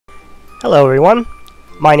Hello everyone,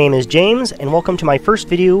 my name is James and welcome to my first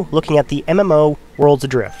video looking at the MMO Worlds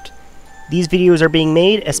Adrift. These videos are being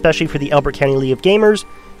made especially for the Elbert County League of Gamers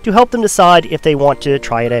to help them decide if they want to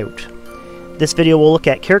try it out. This video will look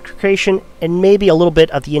at character creation and maybe a little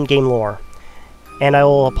bit of the in-game lore. And I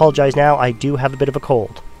will apologize now, I do have a bit of a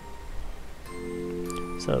cold.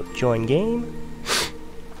 So, join game.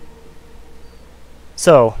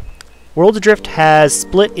 So, Worlds Adrift has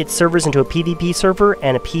split its servers into a PvP server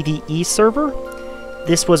and a PvE server.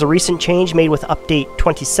 This was a recent change made with update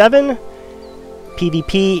 27.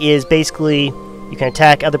 PvP is basically you can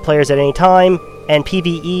attack other players at any time, and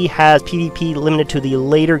PvE has PvP limited to the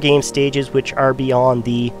later game stages which are beyond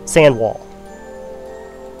the sand wall.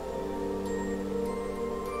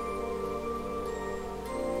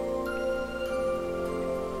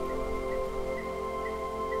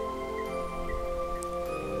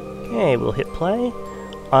 Okay, we'll hit play.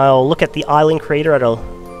 I'll look at the island creator at a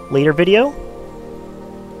later video.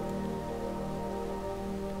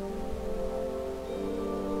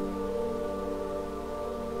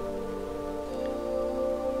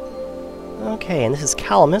 Okay, and this is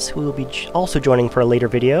Calamus, who will be also joining for a later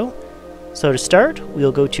video. So to start,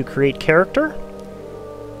 we'll go to Create Character.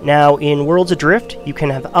 Now, in Worlds Adrift, you can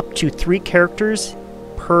have up to 3 characters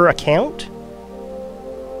per account.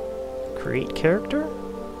 Create Character.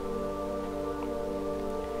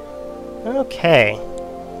 Okay.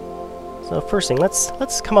 So first thing,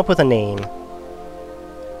 let's come up with a name.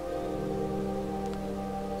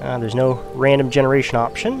 There's no random generation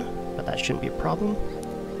option, but that shouldn't be a problem.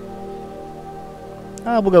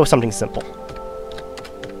 We'll go with something simple.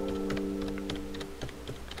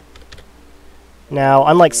 Now,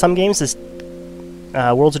 unlike some games, this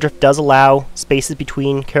Worlds Adrift does allow spaces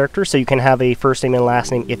between characters, so you can have a first name and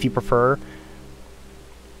last name if you prefer.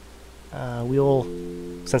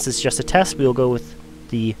 Since it's just a test, we'll go with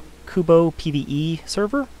the Kubo PvE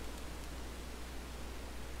server.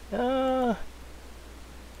 And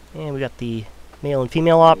we got the male and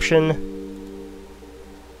female option.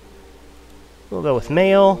 We'll go with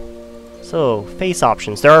male. So, face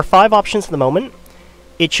options. There are 5 options at the moment.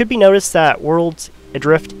 It should be noticed that Worlds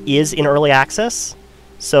Adrift is in early access,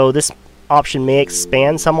 so this option may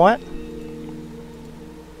expand somewhat.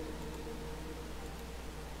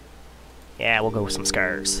 Yeah, we'll go with some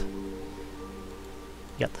scars.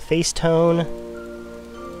 We got the face tone,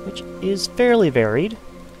 which is fairly varied.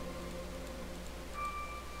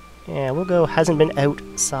 Yeah, we'll go hasn't been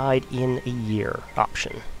outside in a year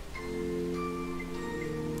option.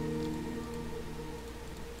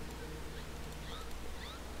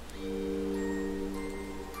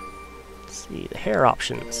 Let's see, the hair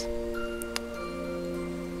options.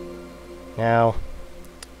 Now,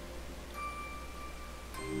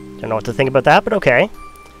 don't know what to think about that, but okay.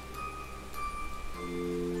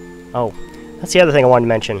 Oh, that's the other thing I wanted to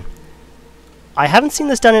mention. I haven't seen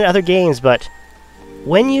this done in other games, but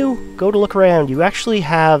when you go to look around, you actually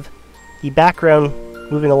have the background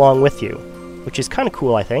moving along with you, which is kind of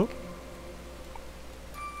cool, I think.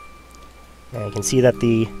 And you can see that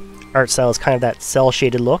the art style is kind of that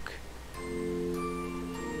cel-shaded look.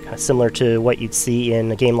 Kind of similar to what you'd see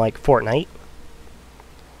in a game like Fortnite.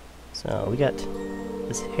 So we got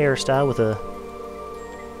this hairstyle with a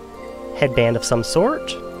headband of some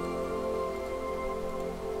sort.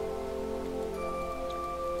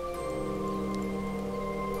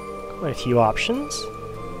 Quite a few options.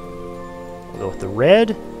 We'll go with the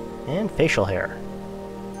red and facial hair.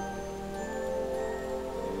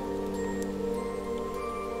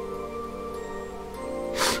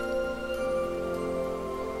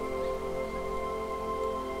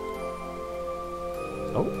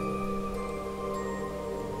 Oh.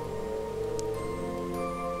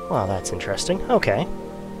 Well, that's interesting. Okay.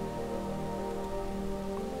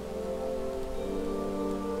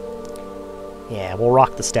 Yeah, we'll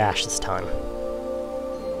rock the stash this time.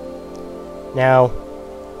 Now,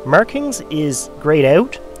 markings is grayed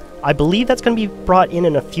out. I believe that's going to be brought in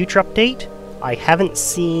a future update. I haven't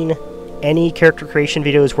seen any character creation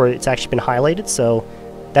videos where it's actually been highlighted, so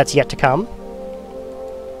that's yet to come.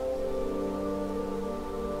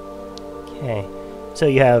 Okay, so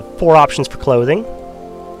you have 4 options for clothing.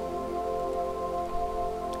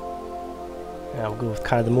 We'll go with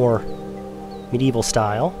kind of the more medieval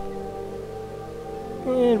style.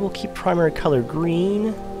 And we'll keep primary color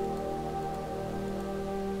green.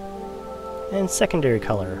 And secondary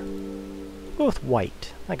color. We'll go with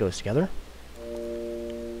white. That goes together.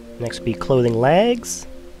 Next will be clothing legs.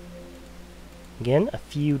 Again, a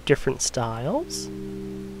few different styles.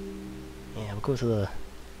 Yeah, we'll go with the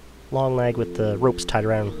long leg with the ropes tied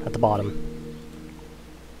around at the bottom.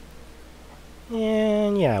 And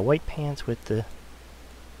And yeah, white pants with the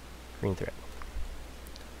green thread.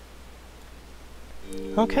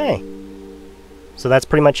 Okay. So that's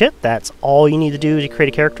pretty much it. That's all you need to do to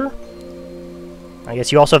create a character. I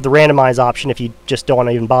guess you also have the randomize option if you just don't want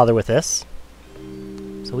to even bother with this.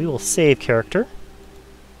 So we will save character.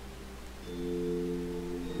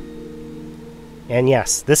 And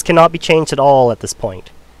yes, this cannot be changed at all at this point.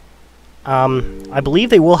 I believe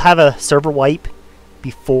they will have a server wipe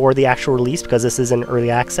before the actual release because this is in early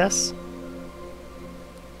access.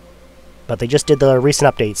 But they just did the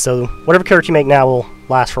recent updates, so whatever character you make now will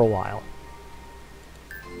last for a while.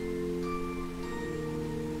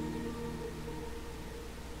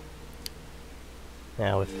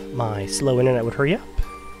 Now if my slow internet would hurry up.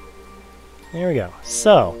 There we go.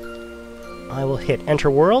 So, I will hit Enter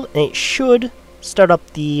World, and it should start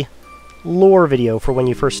up the lore video for when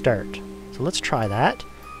you first start. So let's try that.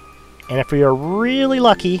 And if we are really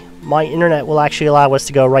lucky, my internet will actually allow us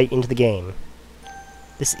to go right into the game.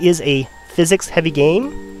 This is a physics-heavy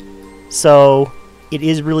game, so it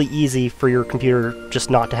is really easy for your computer just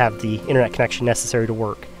not to have the internet connection necessary to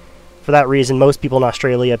work. For that reason, most people in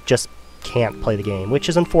Australia just can't play the game, which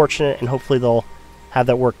is unfortunate, and hopefully they'll have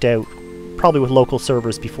that worked out, probably with local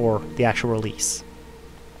servers before the actual release.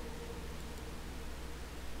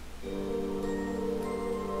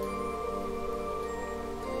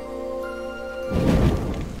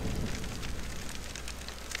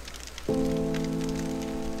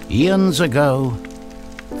 Eons ago,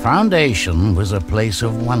 Foundation was a place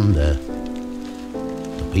of wonder.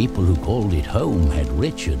 The people who called it home had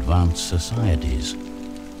rich, advanced societies.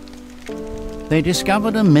 They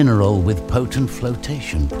discovered a mineral with potent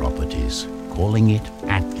flotation properties, calling it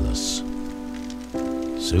Atlas.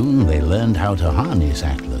 Soon they learned how to harness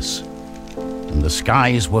Atlas, and the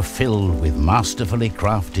skies were filled with masterfully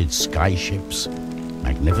crafted skyships,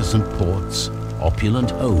 magnificent ports,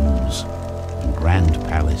 opulent homes, and grand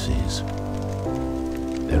palaces.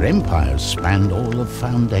 Their empires spanned all of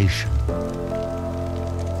Foundation.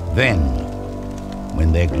 Then,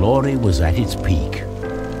 when their glory was at its peak,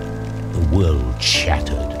 the world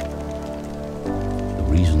shattered. The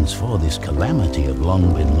reasons for this calamity have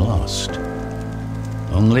long been lost.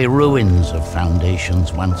 Only ruins of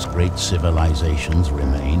Foundation's once great civilizations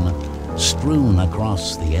remain, strewn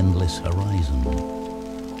across the endless horizon.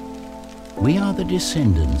 We are the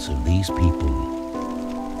descendants of these people.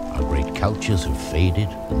 Our great cultures have faded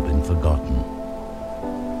and been forgotten.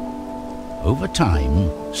 Over time,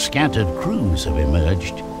 scattered crews have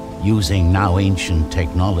emerged, using now ancient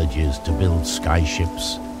technologies to build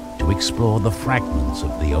skyships, to explore the fragments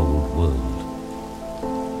of the old world.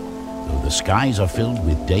 Though the skies are filled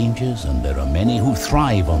with dangers and there are many who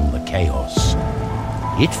thrive on the chaos,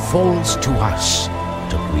 it falls to us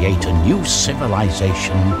to create a new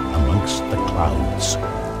civilization amongst the clouds,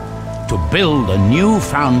 to build a new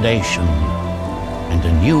foundation and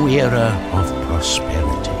a new era of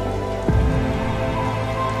prosperity.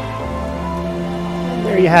 And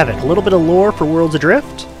there you have it, a little bit of lore for Worlds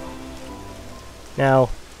Adrift. Now,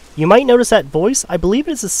 you might notice that voice. I believe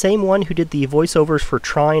it is the same one who did the voiceovers for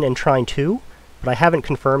Trine and Trine 2, but I haven't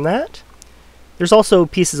confirmed that. There's also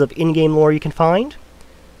pieces of in-game lore you can find,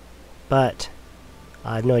 but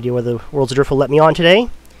I have no idea whether Worlds Adrift will let me on today,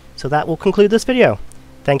 so that will conclude this video.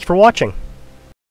 Thank you for watching.